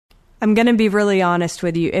I'm going to be really honest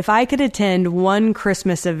with you. If I could attend one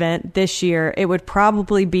Christmas event this year, it would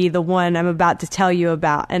probably be the one I'm about to tell you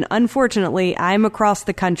about. And unfortunately, I'm across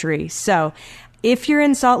the country. So if you're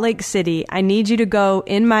in Salt Lake City, I need you to go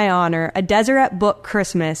in my honor. A Deseret Book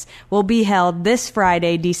Christmas will be held this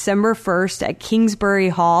Friday, December 1st at Kingsbury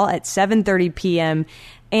Hall at 7:30 p.m.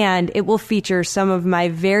 And it will feature some of my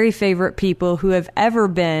very favorite people who have ever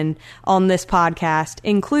been on this podcast,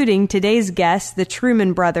 including today's guests, the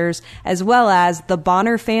Truman brothers, as well as the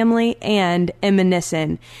Bonner family and Emma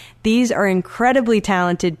Nissen. These are incredibly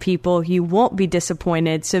talented people. You won't be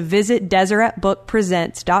disappointed. So visit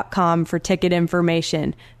DeseretBookPresents.com for ticket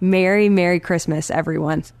information. Merry Christmas,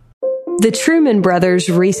 everyone. The Truman brothers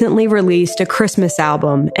recently released a Christmas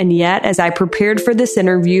album, and yet as I prepared for this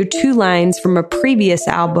interview, 2 lines from a previous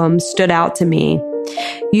album stood out to me.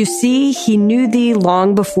 You see, he knew thee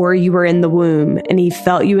long before you were in the womb, and he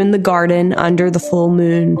felt you in the garden under the full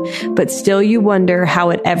moon, but still you wonder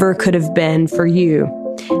how it ever could have been for you.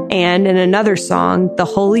 And in another song, the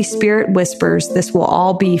Holy Spirit whispers, this will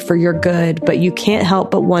all be for your good, but you can't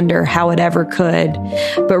help but wonder how it ever could.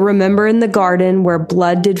 But remember in the garden where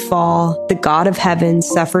blood did fall, the God of heaven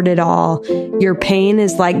suffered it all. Your pain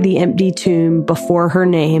is like the empty tomb before her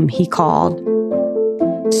name he called.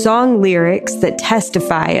 Song lyrics that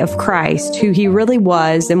testify of Christ, who he really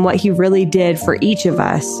was and what he really did for each of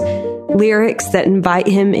us. Lyrics that invite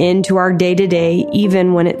him into our day-to-day,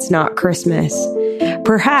 even when it's not Christmas.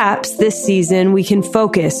 Perhaps this season we can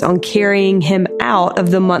focus on carrying him out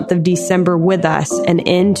of the month of December with us and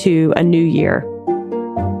into a new year.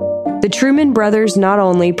 The Truman brothers not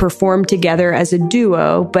only performed together as a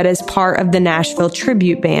duo, but as part of the Nashville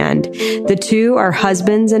Tribute Band. The two are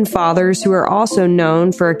husbands and fathers who are also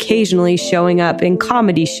known for occasionally showing up in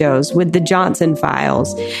comedy shows with the Johnson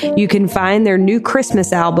Files. You can find their new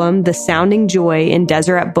Christmas album, The Sounding Joy, in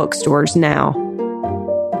Deseret bookstores now.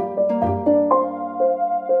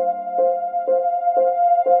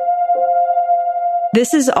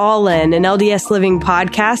 This is All In, an LDS Living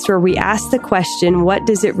podcast where we ask the question, what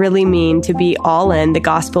does it really mean to be all in the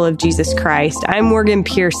gospel of Jesus Christ? I'm Morgan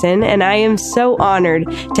Pearson, and I am so honored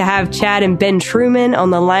to have Chad and Ben Truman on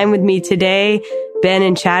the line with me today. Ben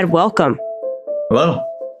and Chad, welcome. Hello.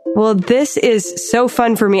 Well, this is so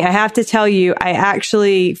fun for me. I have to tell you, I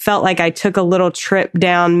actually felt like I took a little trip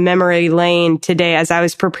down memory lane today as I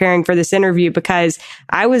was preparing for this interview, because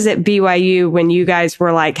I was at BYU when you guys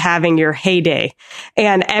were like having your heyday,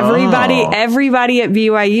 and everybody at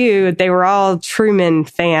BYU, they were all Truman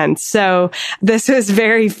fans. So this was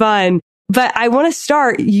very fun. But I want to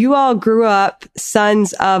start, you all grew up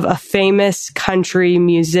sons of a famous country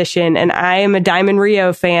musician, and I am a Diamond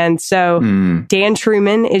Rio fan. So Dan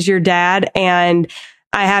Truman is your dad, and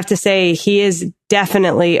I have to say he is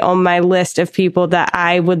definitely on my list of people that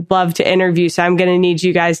I would love to interview. So I'm going to need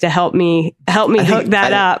you guys to help me hook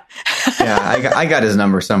that up. Yeah, I got his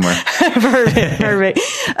number somewhere. Perfect.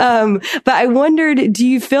 But I wondered, do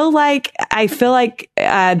you feel like,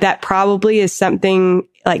 that probably is something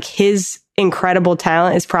like his incredible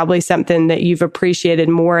talent is probably something that you've appreciated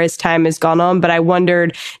more as time has gone on. But I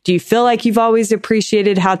wondered, do you feel like you've always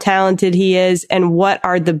appreciated how talented he is? And what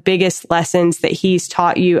are the biggest lessons that he's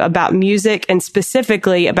taught you about music and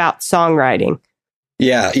specifically about songwriting?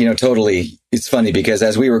 Yeah, totally. It's funny because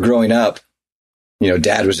as we were growing up,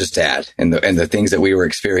 dad was just dad, and the things that we were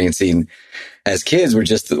experiencing as kids were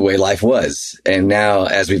just the way life was. And now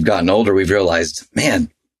as we've gotten older, we've realized, man,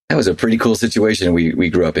 that was a pretty cool situation we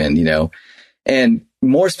grew up in, and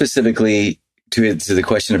more specifically to the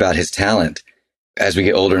question about his talent. As we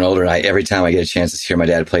get older and older, and every time I get a chance to hear my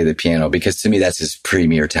dad play the piano, because to me, that's his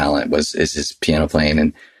premier talent is his piano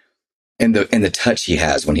playing and the touch he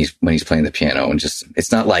has when he's playing the piano. And just,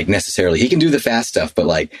 it's not like necessarily he can do the fast stuff, but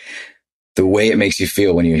like the way it makes you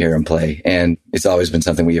feel when you hear him play. And it's always been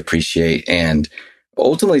something we appreciate, and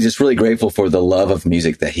ultimately just really grateful for the love of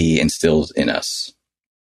music that he instills in us.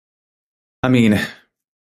 I mean,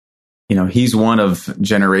 he's one of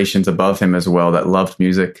generations above him as well that loved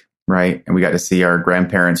music, right? And we got to see our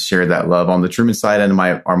grandparents share that love on the Truman side, and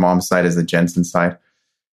our mom's side is the Jensen side.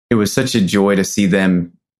 It was such a joy to see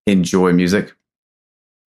them enjoy music.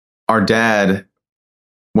 Our dad,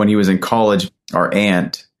 when he was in college, our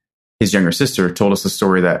aunt, his younger sister, told us the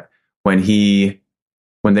story that when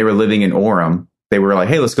they were living in Orem, they were like,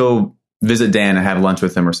 hey, let's go visit Dan and have lunch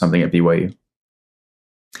with him or something at BYU.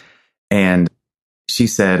 And she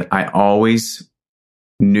said, I always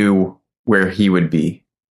knew where he would be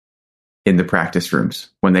in the practice rooms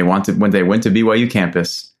when they went to BYU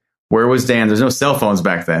campus. Where was Dan? There's no cell phones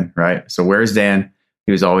back then, right? So where's Dan?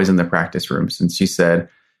 He was always in the practice rooms. And she said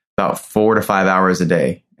about 4 to 5 hours a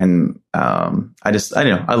day. And I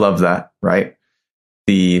know, I love that, right?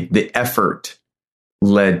 The effort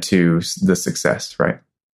led to the success, right?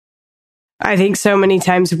 I think so many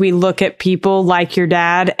times we look at people like your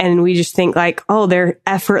dad and we just think like, oh, they're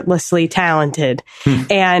effortlessly talented.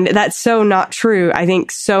 And that's so not true. I think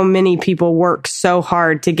so many people work so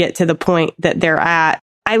hard to get to the point that they're at.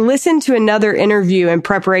 I listened to another interview in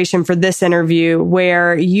preparation for this interview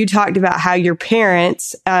where you talked about how your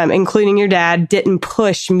parents, including your dad, didn't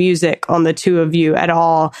push music on the two of you at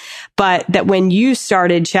all, but that when you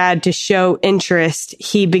started, Chad, to show interest,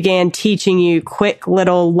 he began teaching you quick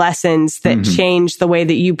little lessons that changed the way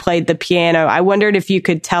that you played the piano. I wondered if you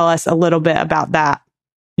could tell us a little bit about that.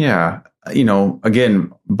 Yeah.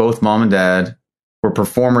 Again, both mom and dad were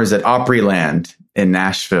performers at Opryland in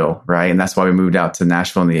Nashville, right? And that's why we moved out to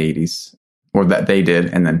Nashville in the 80s, or that they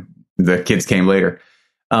did. And then the kids came later.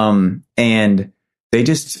 And they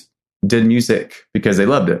just did music because they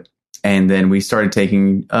loved it. And then we started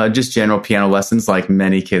taking just general piano lessons like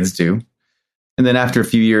many kids do. And then after a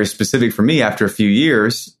few years, specific for me, after a few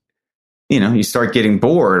years, you start getting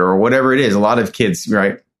bored or whatever it is. A lot of kids,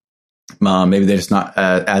 right? Maybe they're just not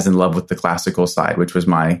as in love with the classical side, which was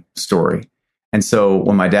my story. And so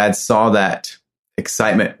when my dad saw that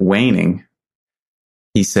excitement waning,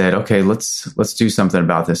 he said, okay, let's do something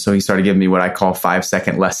about this. So he started giving me what I call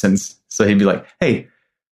 5-second lessons. So he'd be like, hey,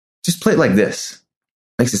 just play it like this.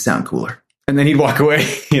 Makes it sound cooler. And then he'd walk away,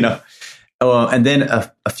 And then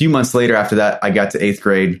a few months later after that, I got to 8th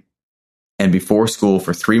grade, and before school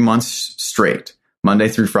for 3 months straight, Monday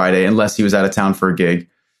through Friday, unless he was out of town for a gig,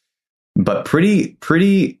 but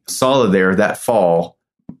pretty solid there that fall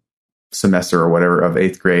semester or whatever of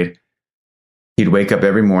 8th grade. He'd wake up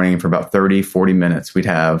every morning for about 30, 40 minutes. We'd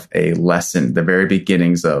have a lesson, the very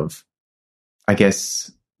beginnings of, I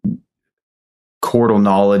guess, chordal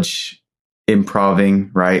knowledge, improving,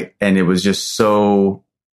 right? And it was just so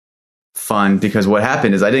fun because what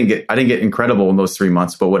happened is I didn't get incredible in those 3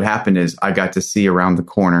 months, but what happened is I got to see around the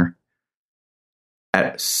corner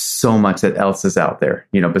at so much that else is out there,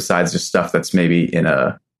 besides just stuff that's maybe in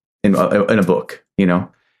a book,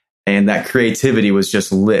 And that creativity was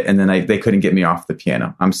just lit. And then they couldn't get me off the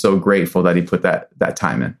piano. I'm so grateful that he put that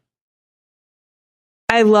time in.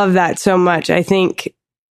 I love that so much. I think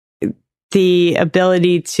the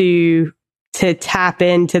ability to tap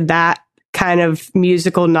into that kind of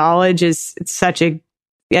musical knowledge is such a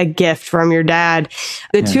gift from your dad.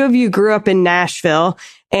 The two of you grew up in Nashville.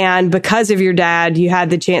 And because of your dad, you had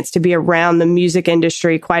the chance to be around the music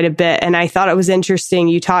industry quite a bit. And I thought it was interesting.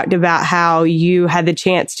 You talked about how you had the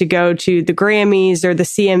chance to go to the Grammys or the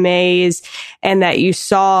CMAs, and that you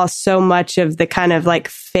saw so much of the kind of like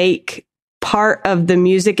fake part of the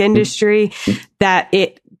music industry that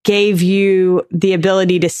it gave you the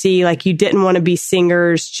ability to see, like, you didn't want to be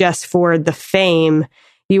singers just for the fame.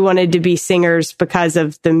 You wanted to be singers because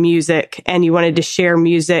of the music, and you wanted to share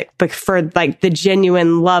music, but for like the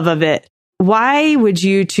genuine love of it. Why would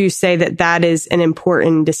you two say that is an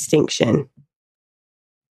important distinction?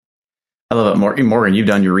 I love it. Morgan, you've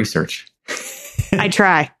done your research. I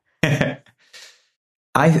try. There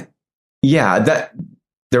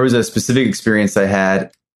was a specific experience I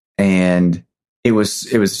had, and it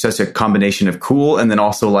was such a combination of cool and then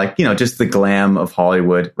also like, just the glam of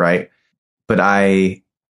Hollywood, right? But I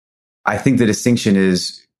think the distinction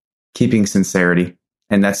is keeping sincerity.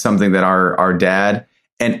 And that's something that our dad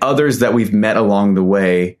and others that we've met along the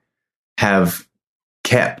way have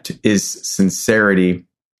kept, is sincerity,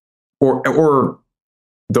 or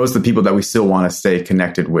those are the people that we still want to stay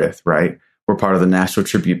connected with, right? We're part of the National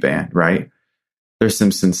Tribute Band, right? There's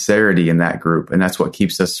some sincerity in that group. And that's what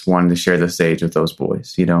keeps us wanting to share the stage with those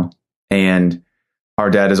boys, And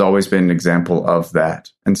our dad has always been an example of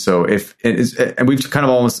that. And so and we've kind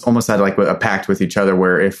of almost had like a pact with each other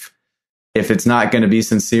where if it's not going to be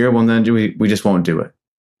sincere, well, then we just won't do it.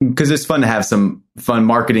 Because it's fun to have some fun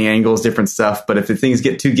marketing angles, different stuff. But if the things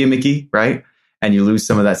get too gimmicky, right, and you lose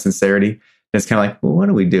some of that sincerity, it's kind of like, well, what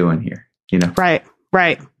are we doing here?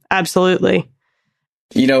 Right. Absolutely.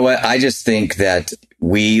 You know what? I just think that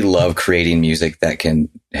we love creating music that can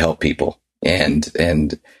help people. And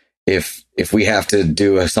if we have to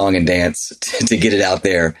do a song and dance to get it out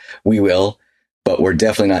there, we will. But we're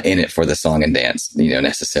definitely not in it for the song and dance,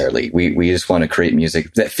 necessarily. We just want to create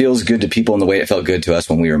music that feels good to people in the way it felt good to us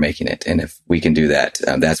when we were making it. And if we can do that,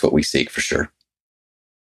 that's what we seek for sure.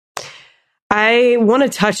 I want to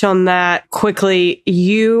touch on that quickly.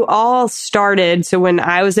 You all started, so when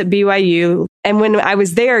I was at BYU and when I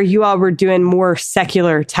was there, you all were doing more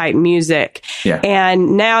secular type music. Yeah.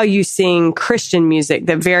 And now you sing Christian music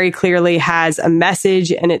that very clearly has a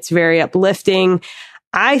message and it's very uplifting.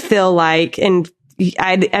 I feel like, and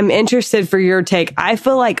I'm interested for your take, I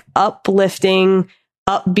feel like uplifting,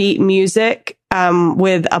 upbeat music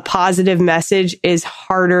with a positive message is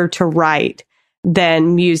harder to write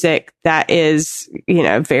than music that is,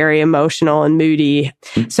 very emotional and moody.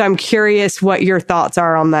 So I'm curious what your thoughts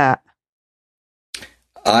are on that.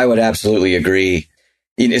 I would absolutely agree.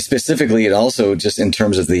 Specifically, and also just in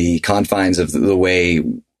terms of the confines of the way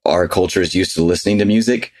our culture is used to listening to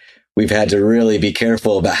music, we've had to really be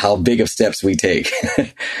careful about how big of steps we take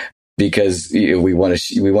because we want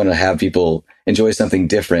to have people enjoy something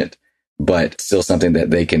different, but still something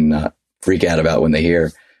that they can freak out about when they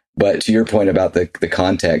hear. But to your point about the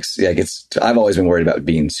context, I've always been worried about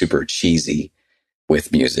being super cheesy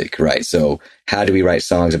with music, right? So how do we write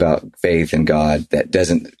songs about faith and God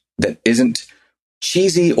that isn't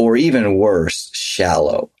cheesy, or even worse,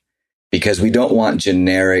 shallow? Because we don't want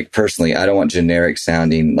personally, I don't want generic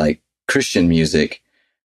sounding like Christian music.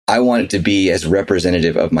 I want it to be as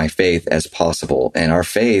representative of my faith as possible. And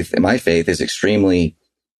my faith is extremely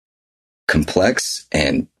complex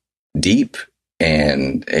and deep,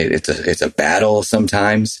 and it's a battle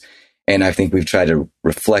sometimes. And I think we've tried to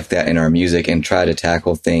reflect that in our music and try to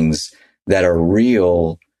tackle things that are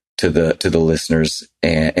real to the listeners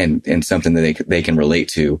and something that they can relate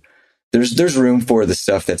to. There's room for the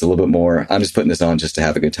stuff that's a little bit more, I'm just putting this on just to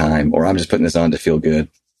have a good time, or I'm just putting this on to feel good.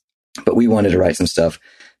 But we wanted to write some stuff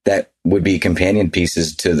that would be companion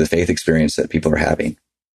pieces to the faith experience that people are having.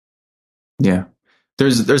 Yeah.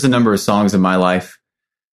 There's a number of songs in my life,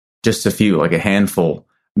 just a few, like a handful,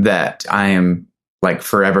 that I am like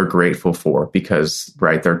forever grateful for because,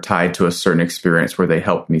 right, they're tied to a certain experience where they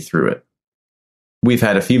helped me through it. We've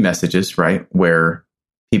had a few messages, right, where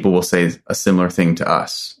people will say a similar thing to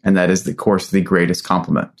us. And that is, of course, the greatest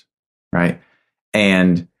compliment, right?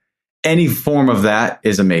 And any form of that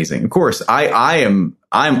is amazing. Of course, I'm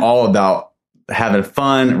all about having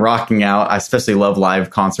fun, rocking out. I especially love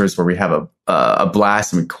live concerts where we have a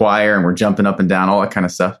blast and choir and we're jumping up and down, all that kind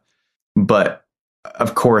of stuff. But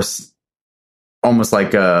of course, almost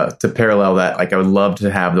like to parallel that, like I would love to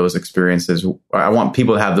have those experiences. I want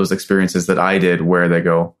people to have those experiences that I did where they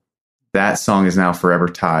go, that song is now forever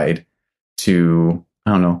tied to,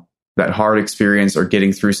 I don't know, that hard experience or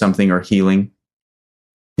getting through something or healing.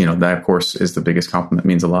 That of course is the biggest compliment. It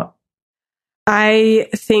means a lot. I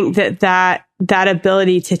think that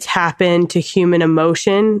ability to tap into human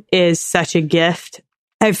emotion is such a gift.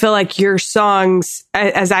 I feel like your songs,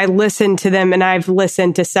 as I listen to them, and I've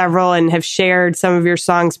listened to several and have shared some of your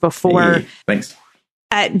songs before. Hey, thanks.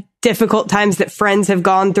 At difficult times that friends have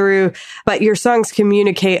gone through, but your songs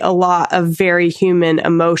communicate a lot of very human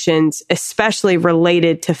emotions, especially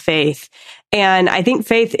related to faith. And I think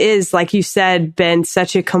faith is, like you said, been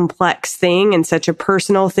such a complex thing and such a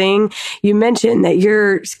personal thing. You mentioned that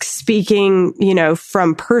you're speaking,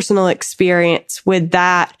 from personal experience with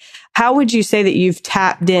that. How would you say that you've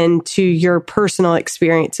tapped into your personal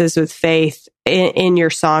experiences with faith in your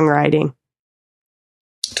songwriting?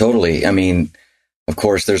 Totally. I mean, of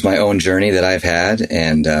course, there's my own journey that I've had.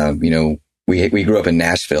 And, we grew up in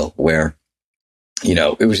Nashville where,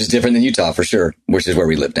 it was just different than Utah for sure, which is where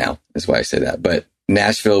we live now. That's why I say that. But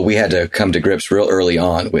Nashville, we had to come to grips real early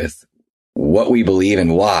on with what we believe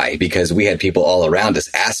and why, because we had people all around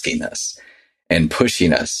us asking us and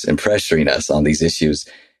pushing us and pressuring us on these issues.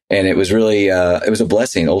 And it was really, it was a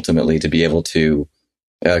blessing ultimately to be able to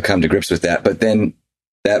come to grips with that. But then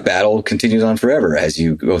that battle continues on forever as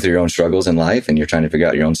you go through your own struggles in life and you're trying to figure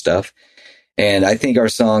out your own stuff. And I think our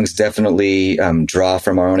songs definitely draw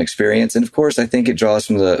from our own experience. And of course, I think it draws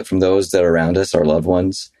from those that are around us, our loved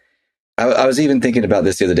ones. I was even thinking about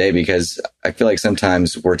this the other day because I feel like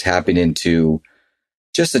sometimes we're tapping into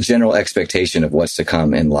just a general expectation of what's to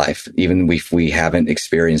come in life. Even if we haven't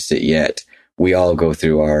experienced it yet, we all go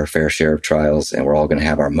through our fair share of trials and we're all going to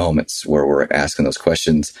have our moments where we're asking those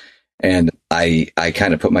questions. And I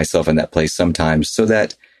kind of put myself in that place sometimes so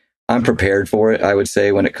that I'm prepared for it, I would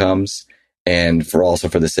say, when it comes. And for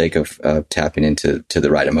the sake of tapping into the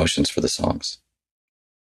right emotions for the songs.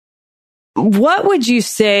 What would you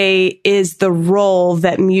say is the role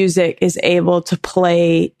that music is able to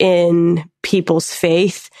play in people's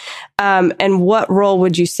faith? And what role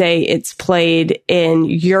would you say it's played in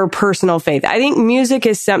your personal faith? I think music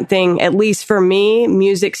is something, at least for me,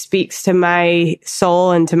 music speaks to my soul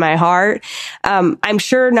and to my heart. I'm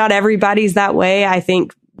sure not everybody's that way. I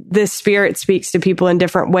think the Spirit speaks to people in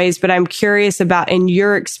different ways, but I'm curious about, in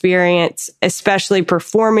your experience, especially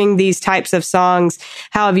performing these types of songs,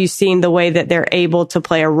 how have you seen the way that they're able to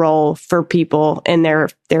play a role for people in their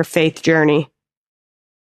faith journey?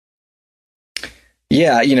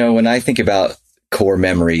 Yeah, when I think about core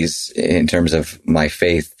memories in terms of my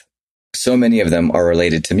faith, so many of them are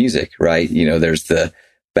related to music, right? There's the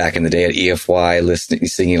back in the day at EFY,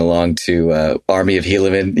 singing along to Army of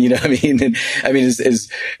Helaman, what I mean? And,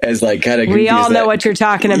 as like kind of we all know what you're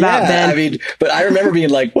talking about, Ben. But I remember being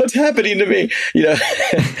like, what's happening to me?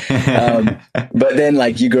 But then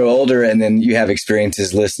like you grow older and then you have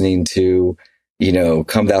experiences listening to,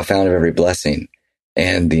 Come Thou Fount of Every Blessing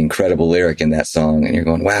and the incredible lyric in that song. And you're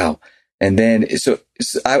going, wow. And then, so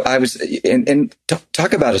I was, and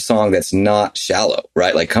talk about a song that's not shallow,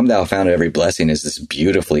 right? Like Come Thou Fount of Every Blessing is this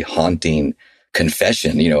beautifully haunting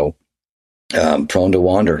confession, prone to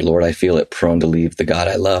wander. Lord, I feel it, prone to leave the God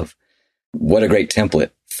I love. What a great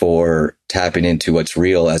template for tapping into what's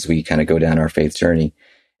real as we kind of go down our faith journey.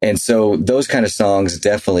 And so those kind of songs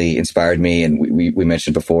definitely inspired me. And we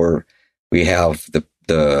mentioned before, we have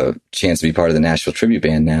the chance to be part of the Nashville Tribute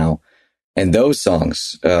Band now. And those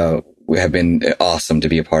songs, have been awesome to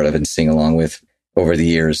be a part of and sing along with over the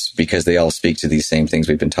years because they all speak to these same things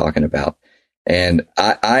we've been talking about. And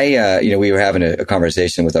we were having a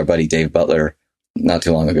conversation with our buddy Dave Butler not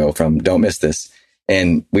too long ago from Don't Miss This.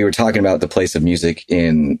 And we were talking about the place of music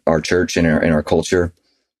in our church and in our culture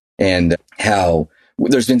and how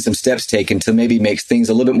there's been some steps taken to maybe make things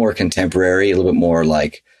a little bit more contemporary, a little bit more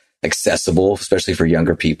like accessible, especially for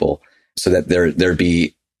younger people, so that there'd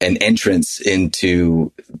be an interest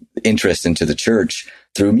into the church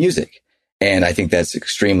through music. And I think that's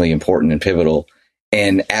extremely important and pivotal.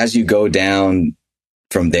 And as you go down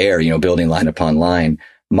from there, building line upon line,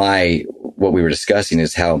 what we were discussing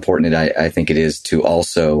is how important I think it is to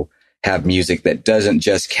also have music that doesn't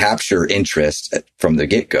just capture interest from the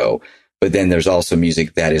get-go, but then there's also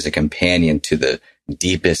music that is a companion to the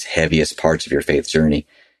deepest, heaviest parts of your faith journey.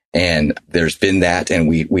 And there's been that, and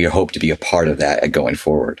we hope to be a part of that going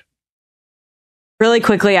forward. Really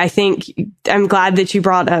quickly, I think I'm glad that you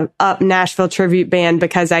brought up Nashville Tribute Band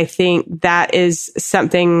because I think that is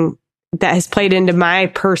something that has played into my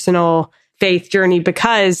personal faith journey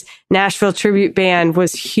because Nashville Tribute Band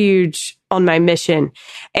was huge on my mission.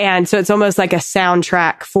 And so it's almost like a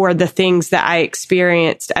soundtrack for the things that I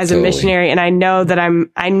experienced as a missionary. And I know that I'm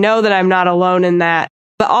not alone in that.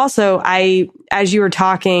 But also, as you were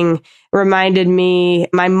talking, reminded me,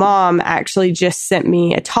 my mom actually just sent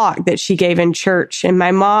me a talk that she gave in church. And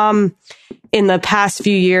my mom, in the past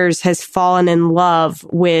few years, has fallen in love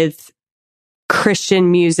with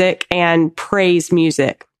Christian music and praise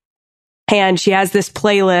music. And she has this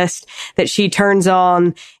playlist that she turns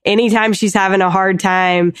on anytime she's having a hard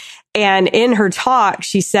time. And in her talk,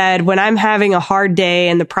 she said, when I'm having a hard day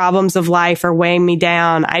and the problems of life are weighing me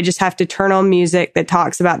down, I just have to turn on music that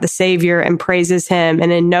talks about the Savior and praises him.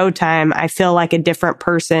 And in no time, I feel like a different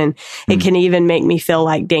person. It can even make me feel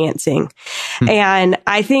like dancing. And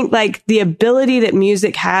I think like the ability that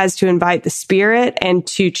music has to invite the Spirit and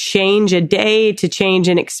to change a day, to change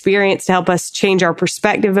an experience, to help us change our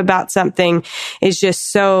perspective about something is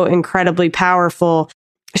just so incredibly powerful.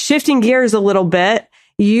 Shifting gears a little bit.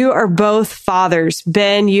 You are both fathers.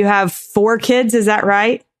 Ben, you have 4 kids. Is that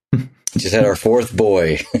right? Just had our 4th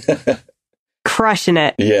boy. Crushing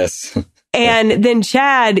it. Yes. And then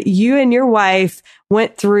Chad, you and your wife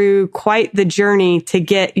went through quite the journey to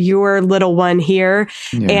get your little one here.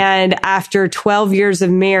 Yeah. And after 12 years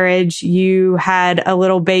of marriage, you had a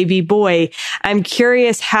little baby boy. I'm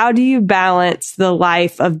curious, how do you balance the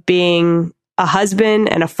life of being a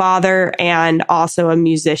husband and a father and also a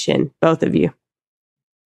musician, both of you?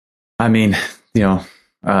 I mean,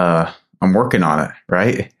 I'm working on it,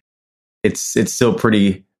 right? It's still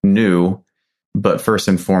pretty new, but first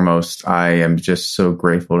and foremost, I am just so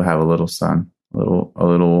grateful to have a little son, a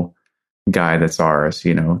little guy that's ours,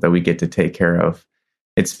 that we get to take care of.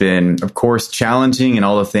 It's been, of course, challenging and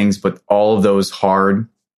all the things, but all of those hard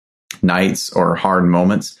nights or hard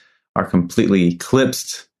moments are completely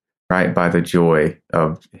eclipsed, right, by the joy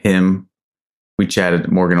of him. We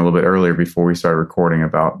chatted, Morgan, a little bit earlier before we started recording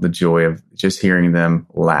about the joy of just hearing them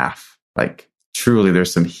laugh. Like, truly,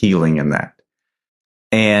 there's some healing in that.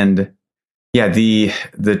 And yeah, the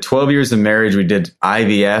 12 years of marriage, we did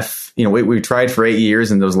IVF. We tried for 8 years,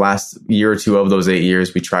 and those last year or two of those 8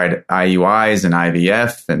 years, we tried IUIs and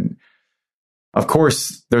IVF. And of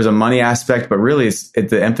course, there's a money aspect, but really,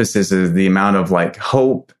 the emphasis is the amount of like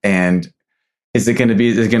hope and is it going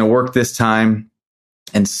to work this time?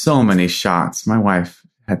 And so many shots. My wife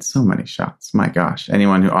had so many shots. My gosh.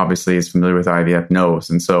 Anyone who obviously is familiar with IVF knows.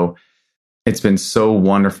 And so it's been so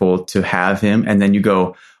wonderful to have him. And then you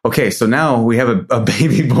go, okay, so now we have a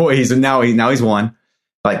baby boy. Now he's 1.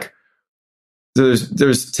 Like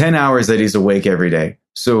there's 10 hours that he's awake every day.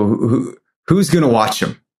 So who's going to watch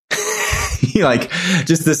him? Like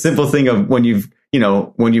just the simple thing of when you've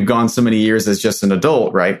gone so many years as just an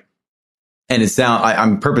adult, right? And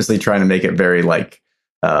I'm purposely trying to make it very like,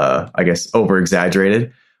 I guess over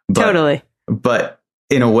exaggerated. Totally. But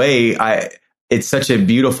in a way, it's such a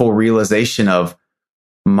beautiful realization of,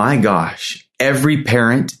 my gosh, every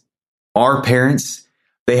parent, our parents,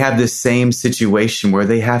 they have this same situation where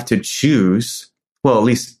they have to choose. Well, at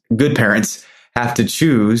least good parents have to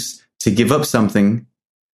choose to give up something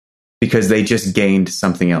because they just gained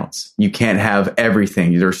something else. You can't have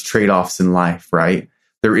everything. There's trade-offs in life, right?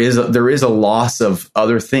 There is a loss of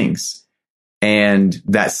other things. And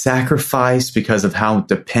that sacrifice, because of how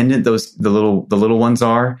dependent the little ones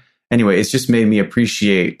are. Anyway, it's just made me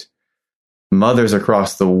appreciate mothers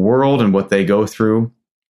across the world and what they go through,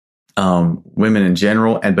 women in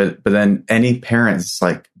general. But then any parents,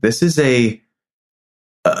 like, this is a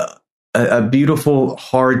beautiful,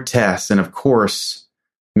 hard test. And of course,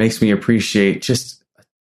 makes me appreciate just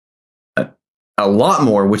a lot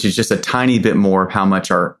more, which is just a tiny bit more of how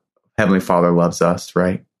much our Heavenly Father loves us,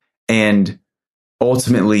 right? And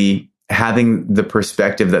ultimately having the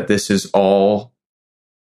perspective that this is all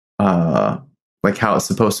like how it's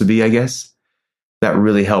supposed to be, I guess, that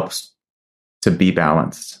really helps to be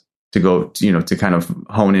balanced, to go, to kind of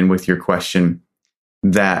hone in with your question,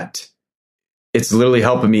 that it's literally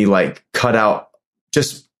helping me like cut out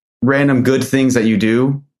just random good things that you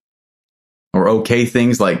do or okay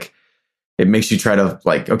things. Like it makes you try to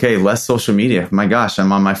like, okay, less social media. My gosh,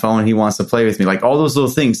 I'm on my phone. He wants to play with me. Like all those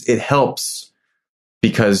little things, it helps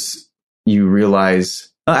because you realize,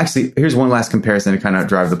 actually, here's one last comparison to kind of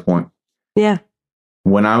drive the point. Yeah.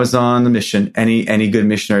 When I was on the mission, any good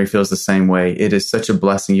missionary feels the same way. It is such a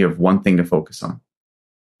blessing. You have one thing to focus on.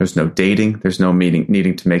 There's no dating. There's no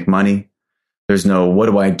needing to make money. There's no, what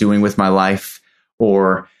am I doing with my life?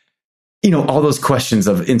 Or, all those questions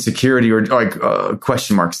of insecurity or like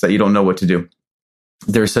question marks that you don't know what to do.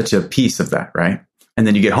 There's such a piece of that, right? And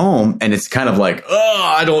then you get home and it's kind of like,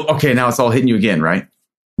 okay, now it's all hitting you again, right?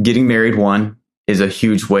 Getting married, one, is a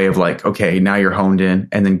huge way of like, okay, now you're honed in.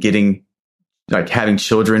 And then having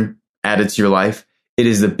children added to your life. It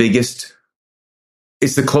is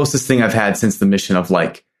it's the closest thing I've had since the mission of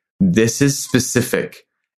like, this is specific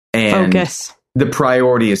and focus. The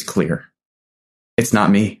priority is clear. It's not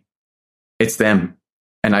me, it's them.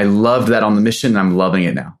 And I loved that on the mission. And I'm loving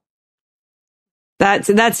it now.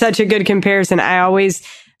 That's such a good comparison. I always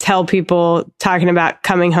tell people talking about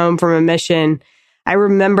coming home from a mission. I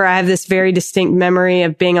remember I have this very distinct memory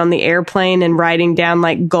of being on the airplane and writing down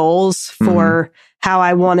like goals for how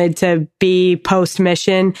I wanted to be post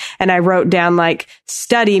mission. And I wrote down like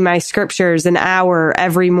study my scriptures an hour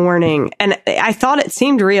every morning. And I thought it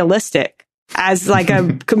seemed realistic as like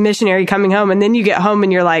a missionary coming home. And then you get home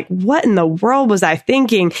and you're like, what in the world was I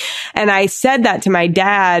thinking? And I said that to my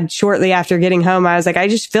dad shortly after getting home. I was like, I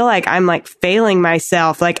just feel like I'm like failing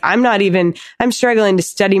myself. Like I'm struggling to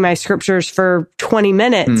study my scriptures for 20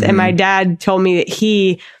 minutes. And my dad told me that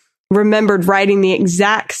he remembered writing the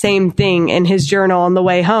exact same thing in his journal on the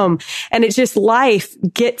way home. And it's just life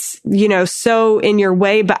gets, so in your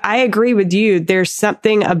way. But I agree with you. There's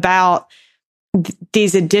something about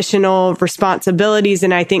these additional responsibilities.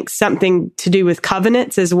 And I think something to do with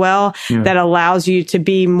covenants as well, that allows you to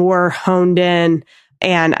be more honed in.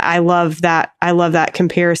 And I love that. I love that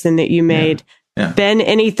comparison that you made. Yeah. Ben,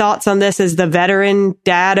 any thoughts on this as the veteran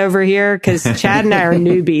dad over here? Because Chad and I are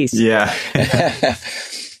newbies. Yeah.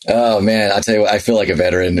 Oh man, I'll tell you what, I feel like a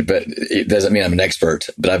veteran, but it doesn't mean I'm an expert,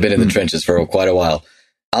 but I've been in the trenches for quite a while.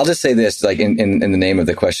 I'll just say this, like in the name of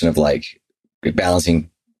the question of like balancing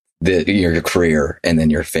your career and then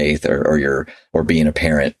your faith or being a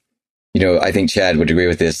parent. I think Chad would agree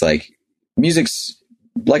with this. Like music's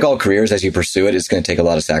like all careers, as you pursue it, it's going to take a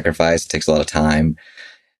lot of sacrifice. It takes a lot of time.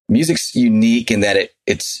 Music's unique in that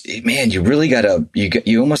you really gotta,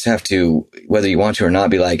 you almost have to, whether you want to or not,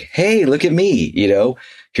 be like, hey, look at me,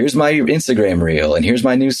 here's my Instagram reel and here's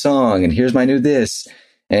my new song and here's my new this.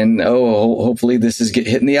 And, hopefully this is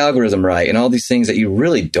hitting the algorithm right. And all these things that you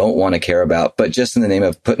really don't want to care about. But just in the name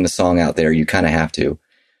of putting a song out there, you kind of have to.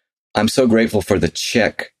 I'm so grateful for the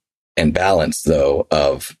check and balance, though,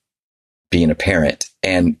 of being a parent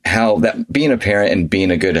and how that being a parent and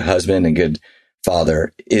being a good husband and good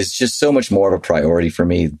father is just so much more of a priority for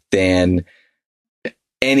me than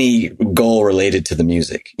any goal related to the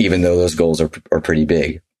music, even though those goals are pretty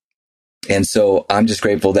big. And so I'm just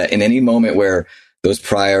grateful that in any moment where those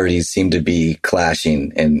priorities seem to be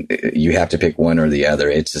clashing and you have to pick one or the other,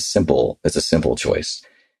 it's a simple choice.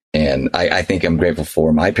 And I think I'm grateful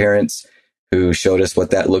for my parents who showed us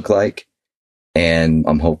what that looked like. And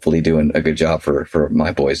I'm hopefully doing a good job for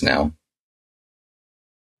my boys now.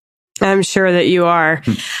 I'm sure that you are.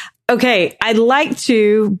 Okay, I'd like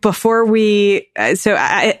to, before we,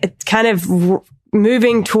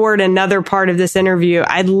 moving toward another part of this interview,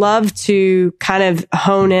 I'd love to kind of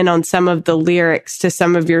hone in on some of the lyrics to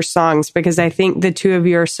some of your songs, because I think the two of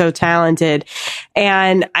you are so talented.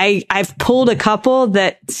 And I've pulled a couple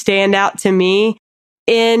that stand out to me.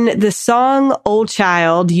 In the song Old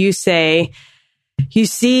Child, you say, "You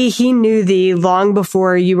see, he knew thee long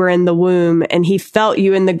before you were in the womb, and he felt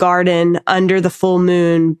you in the garden under the full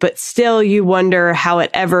moon, but still you wonder how it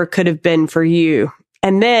ever could have been for you."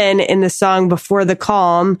 And then in the song Before the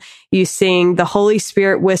Calm, you sing, "The Holy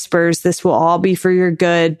Spirit whispers, this will all be for your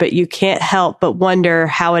good, but you can't help but wonder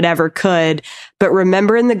how it ever could. But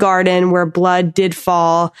remember in the garden where blood did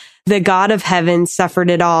fall, the God of heaven suffered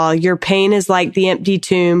it all. Your pain is like the empty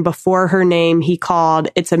tomb before her name he called.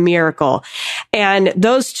 It's a miracle." And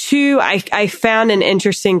those two, I found an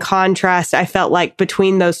interesting contrast, I felt like,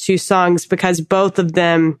 between those two songs, because both of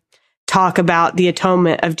them talk about the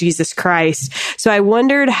atonement of Jesus Christ. So I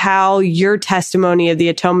wondered how your testimony of the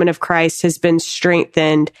atonement of Christ has been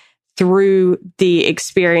strengthened through the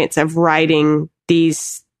experience of writing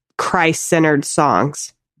these Christ-centered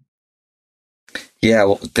songs. Yeah,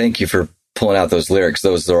 well, thank you for pulling out those lyrics.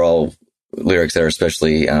 Those are all lyrics that are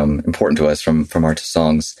especially important to us from our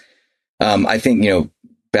songs. I think,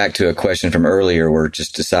 back to a question from earlier, we're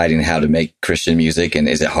just deciding how to make Christian music, and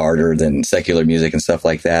is it harder than secular music and stuff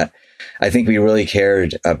like that. I think we really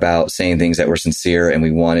cared about saying things that were sincere, and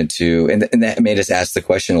we wanted to, and that made us ask the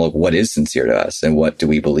question, like, what is sincere to us, and what do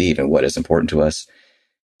we believe, and what is important to us?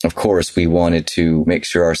 Of course, we wanted to make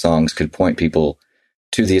sure our songs could point people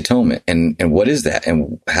to the atonement, and what is that,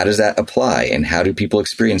 and how does that apply, and how do people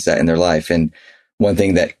experience that in their life? And one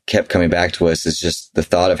thing that kept coming back to us is just the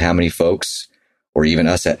thought of how many folks, or even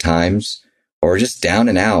us at times, are just down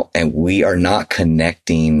and out, and we are not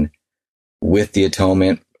connecting with the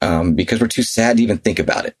atonement because we're too sad to even think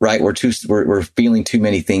about it, right? We're feeling too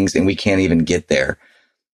many things, and we can't even get there.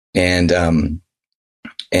 And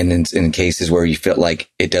in cases where you feel like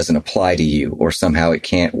it doesn't apply to you, or somehow it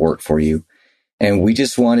can't work for you. And we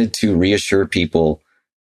just wanted to reassure people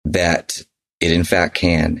that it in fact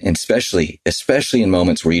can, and especially in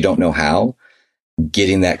moments where you don't know how,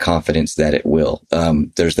 getting that confidence that it will.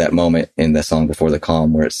 There's that moment in the song Before the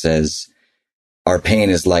Calm where it says, "Our pain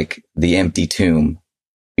is like the empty tomb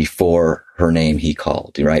before her name he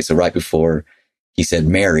called," right? So right before he said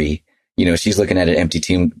Mary, she's looking at an empty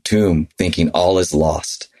tomb thinking all is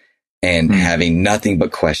lost, and having nothing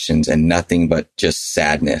but questions and nothing but just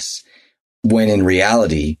sadness, when in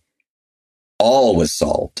reality, all was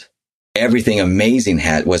solved. Everything amazing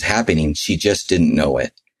was happening. She just didn't know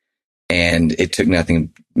it. And it took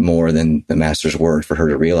nothing more than the master's word for her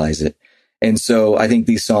to realize it. And so I think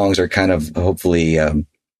these songs are kind of hopefully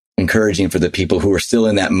encouraging for the people who are still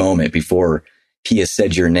in that moment before he has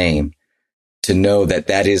said your name, to know that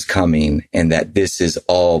that is coming, and that this is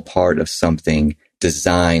all part of something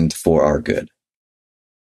designed for our good.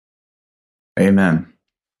 Amen.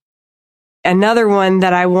 Another one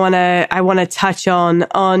that I want to touch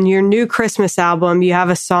on your new Christmas album, you have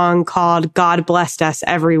a song called God Blessed Us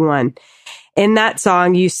Everyone. In that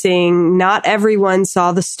song, you sing, "Not everyone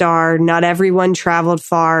saw the star, not everyone traveled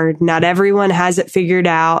far, not everyone has it figured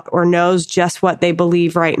out or knows just what they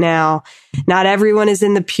believe right now. Not everyone is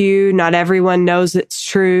in the pew, not everyone knows it's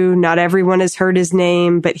true, not everyone has heard his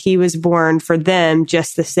name, but he was born for them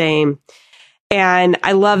just the same." And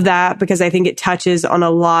I love that because I think it touches on a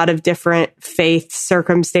lot of different faith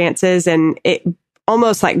circumstances, and it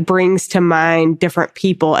almost like brings to mind different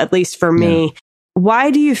people, at least for me. Yeah.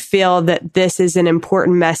 Why do you feel that this is an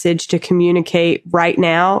important message to communicate right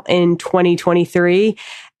now in 2023?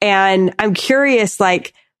 And I'm curious,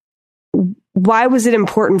 why was it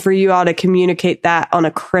important for you all to communicate that on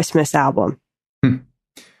a Christmas album?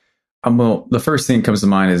 Well, the first thing that comes to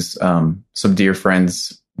mind is some dear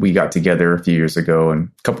friends. We got together a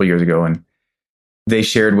couple of years ago, and they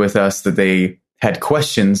shared with us that they had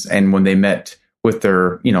questions. And when they met with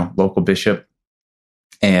their, local bishop,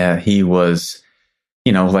 and he was,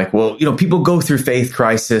 people go through faith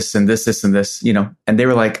crisis and this, and this, and they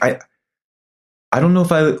were like, I don't know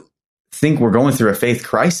if I think we're going through a faith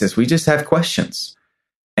crisis. We just have questions.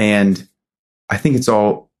 And I think it's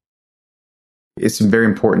very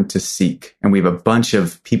important to seek. And we have a bunch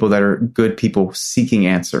of people that are good people seeking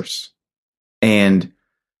answers. And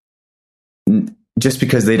just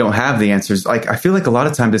because they don't have the answers, I feel like a lot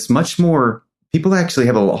of times it's much more, people actually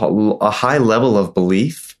have a high level of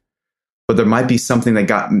belief, but there might be something that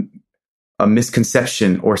got a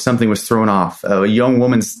misconception, or something was thrown off. A young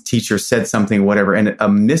woman's teacher said something, whatever, and a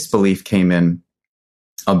misbelief came in.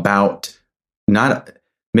 about not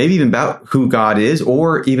maybe even about who God is,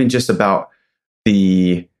 or even just about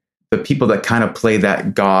the people that kind of play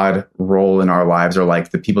that God role in our lives, or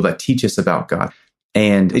like the people that teach us about God.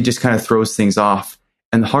 And it just kind of throws things off.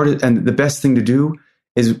 And the best thing to do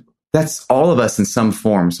is that's all of us in some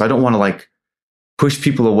form. So I don't want to like push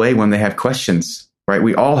people away when they have questions, right?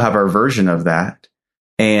 We all have our version of that.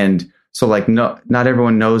 And so like, not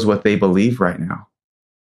everyone knows what they believe right now.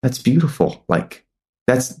 That's beautiful. Like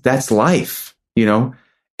that's life,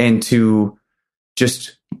 and to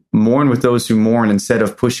just mourn with those who mourn instead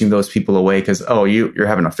of pushing those people away because, oh, you're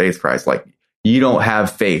having a faith crisis. Like you don't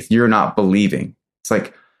have faith. You're not believing. It's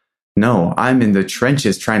like, no, I'm in the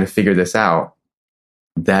trenches trying to figure this out.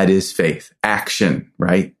 That is faith. Action,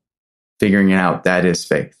 right? Figuring it out. That is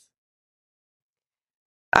faith.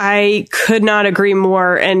 I could not agree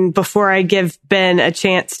more. And before I give Ben a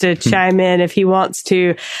chance to chime in if he wants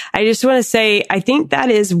to, I just want to say, I think that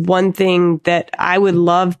is one thing that I would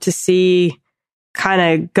love to see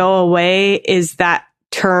kind of go away is that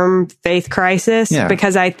term faith crisis,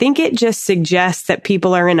 because I think it just suggests that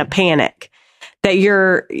people are in a panic, that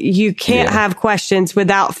you can't have questions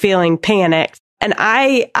without feeling panicked. And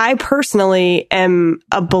I personally am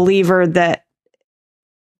a believer that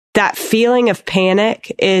feeling of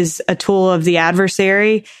panic is a tool of the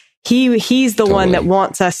adversary. He's the one that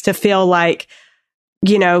wants us to feel like,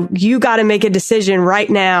 you got to make a decision right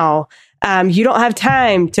now. You don't have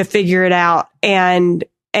time to figure it out. And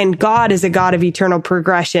God is a God of eternal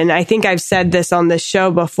progression. I think I've said this on this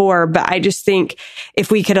show before, but I just think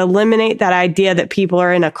if we could eliminate that idea that people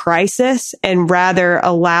are in a crisis and rather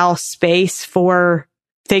allow space for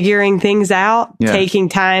figuring things out, taking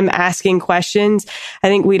time, asking questions, I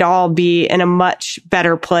think we'd all be in a much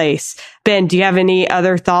better place. Ben, do you have any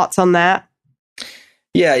other thoughts on that?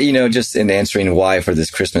 Yeah, just in answering why for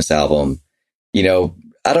this Christmas album,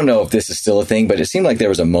 I don't know if this is still a thing, but it seemed like there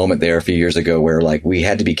was a moment there a few years ago where like we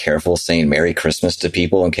had to be careful saying Merry Christmas to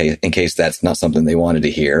people in case that's not something they wanted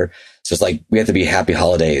to hear. So it's like we have to be Happy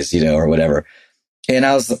Holidays, or whatever. And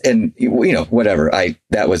whatever.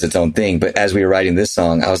 That was its own thing. But as we were writing this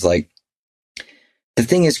song, I was like, the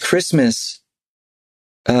thing is, Christmas,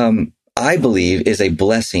 I believe, is a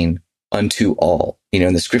blessing unto all.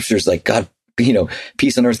 And the scriptures like God,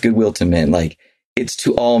 peace on earth, goodwill to men. Like it's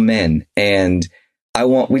to all men. And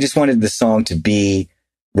we just wanted the song to be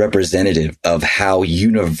representative of how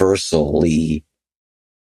universally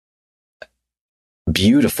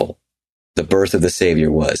beautiful the birth of the Savior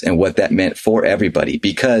was and what that meant for everybody.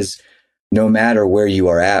 Because no matter where you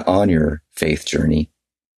are at on your faith journey,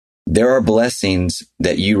 there are blessings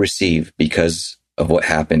that you receive because of what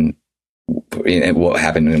happened and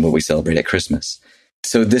what we celebrate at Christmas.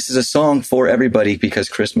 So this is a song for everybody because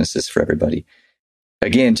Christmas is for everybody.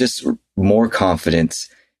 Again, just more confidence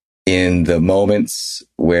in the moments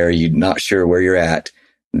where you're not sure where you're at,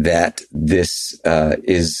 that this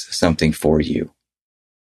is something for you.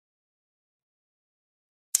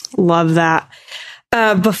 Love that.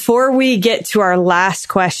 Before we get to our last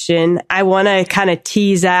question, I want to kind of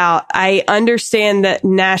tease out. I understand that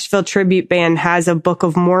Nashville Tribute Band has a Book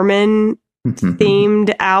of Mormon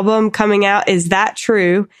themed album coming out. Is that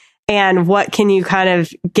true? And what can you kind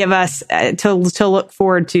of give us to look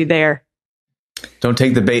forward to there? Don't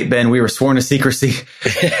take the bait, Ben. We were sworn to secrecy.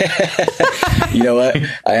 You know what?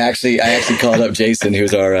 I actually called up Jason,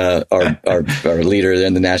 who's our leader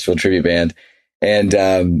in the Nashville Tribute Band, and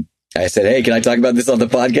I said, "Hey, can I talk about this on the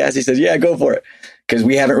podcast?" He said, "Yeah, go for it," because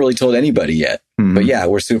we haven't really told anybody yet. Mm-hmm. But yeah,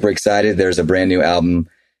 we're super excited. There's a brand new album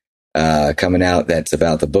coming out that's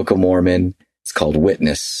about the Book of Mormon. It's called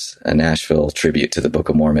Witness, a Nashville tribute to the Book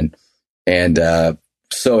of Mormon. And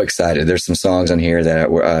so excited. There's some songs on here that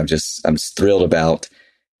I'm thrilled about.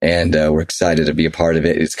 And we're excited to be a part of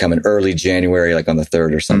it. It's coming early January, like on the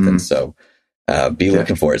 3rd or something. So be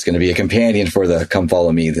looking for it. It's going to be a companion for the Come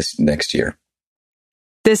Follow Me this next year.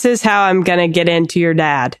 This is how I'm going to get into your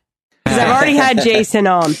dad. Because I've already had Jason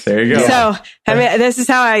on. There you go. So, I mean, this is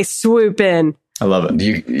how I swoop in. I love it.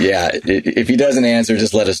 If he doesn't answer,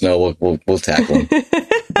 just let us know. We'll tackle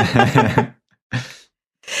him.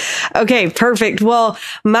 Okay, perfect. Well,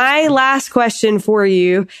 my last question for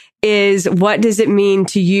you is, what does it mean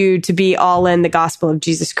to you to be all in the gospel of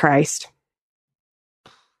Jesus Christ?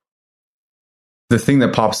 The thing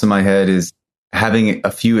that pops in my head is having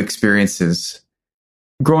a few experiences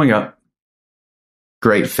growing up.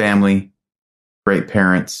 Great family, great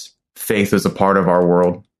parents. Faith was a part of our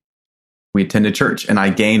world. We attended church, and I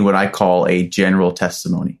gained what I call a general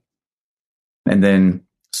testimony. And then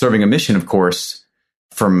serving a mission, of course,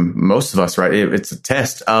 from most of us, right? It's a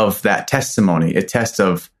test of that testimony, a test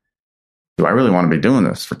of do I really want to be doing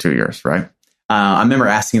this for 2 years, right? I remember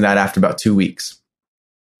asking that after about 2 weeks.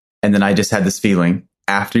 And then I just had this feeling,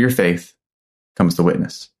 after your faith comes the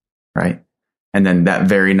witness, right? And then that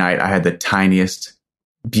very night, I had the tiniest,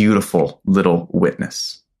 beautiful little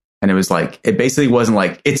witness. And it was like, it basically wasn't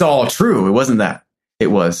like, it's all true. It wasn't that. It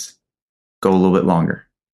was, go a little bit longer.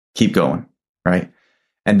 Keep going, right?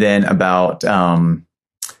 And then about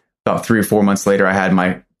 3 or 4 months later, I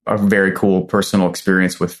had a very cool personal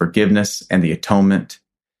experience with forgiveness and the atonement.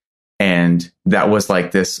 And that was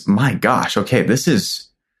like this, my gosh, okay, it's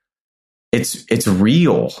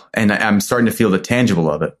real. And I'm starting to feel the tangible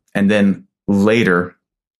of it. And then later,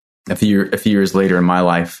 a few years later in my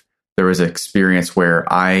life, there was an experience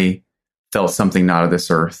where I felt something not of this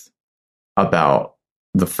earth about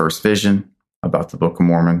the first vision, about the Book of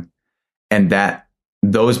Mormon. And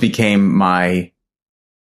those became my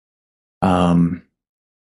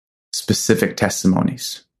specific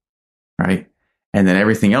testimonies, right? And then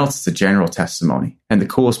everything else is a general testimony. And the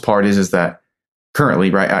coolest part is that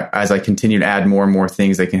currently, right, as I continue to add more and more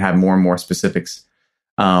things, they can have more and more specifics.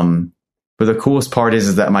 But the coolest part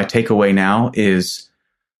is that my takeaway now is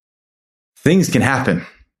things can happen.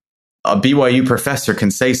 A BYU professor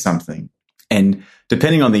can say something, and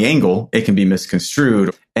depending on the angle, it can be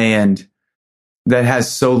misconstrued. And that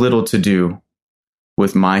has so little to do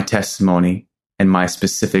with my testimony and my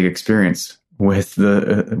specific experience with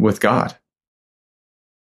God.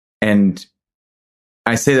 And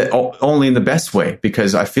I say that only in the best way,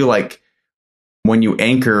 because I feel like when you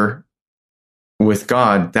anchor with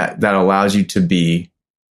God, that allows you to be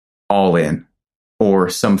all in, or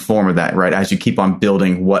some form of that, right? As you keep on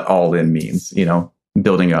building what all in means,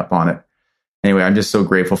 building up on it. Anyway, I'm just so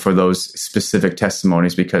grateful for those specific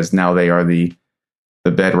testimonies, because now they are the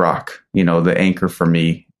bedrock, the anchor for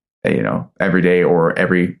me, every day or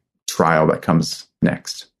every trial that comes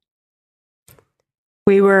next.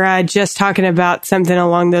 We were just talking about something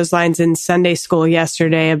along those lines in Sunday school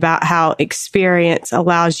yesterday, about how experience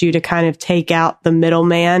allows you to kind of take out the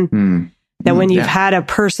middleman. That when you've had a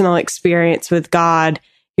personal experience with God,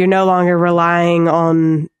 you're no longer relying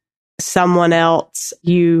on someone else.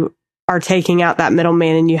 You are taking out that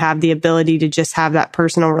middleman, and you have the ability to just have that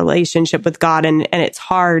personal relationship with God. And it's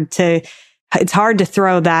hard to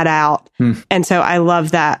throw that out. And so I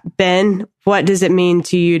love that. Ben, what does it mean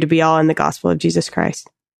to you to be all in the gospel of Jesus Christ?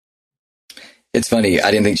 It's funny. I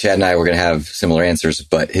didn't think Chad and I were going to have similar answers,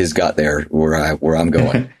 but his got there where I'm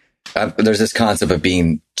going. There's this concept of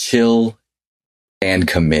being chill and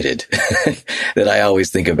committed that I always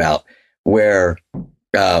think about, where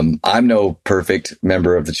I'm no perfect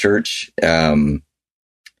member of the church, but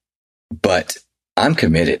I'm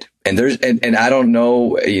committed. And and I don't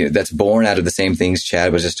know, that's born out of the same things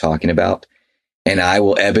Chad was just talking about. And I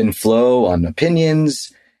will ebb and flow on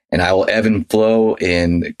opinions, and I will ebb and flow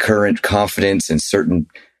in current confidence in certain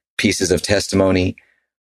pieces of testimony.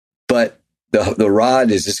 But the rod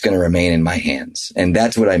is just going to remain in my hands. And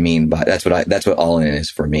that's what I mean by, that's what all in is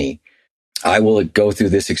for me. I will go through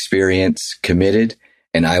this experience committed,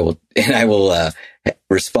 and I will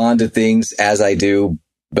respond to things as I do,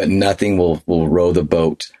 but nothing will row the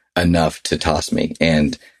boat enough to toss me.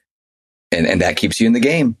 And that keeps you in the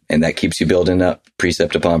game, and that keeps you building up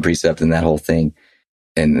precept upon precept and that whole thing.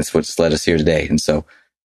 And that's what's led us here today. And so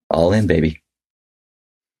all in, baby.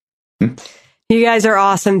 You guys are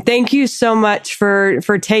awesome. Thank you so much for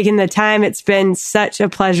taking the time. It's been such a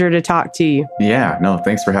pleasure to talk to you. Yeah, no,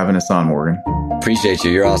 thanks for having us on, Morgan. Appreciate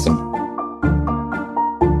you. You're awesome.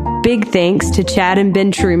 Big thanks to Chad and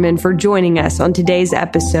Ben Truman for joining us on today's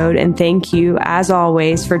episode. And thank you, as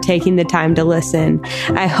always, for taking the time to listen.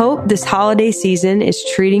 I hope this holiday season is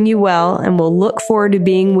treating you well, and we'll look forward to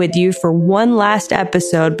being with you for one last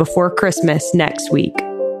episode before Christmas next week.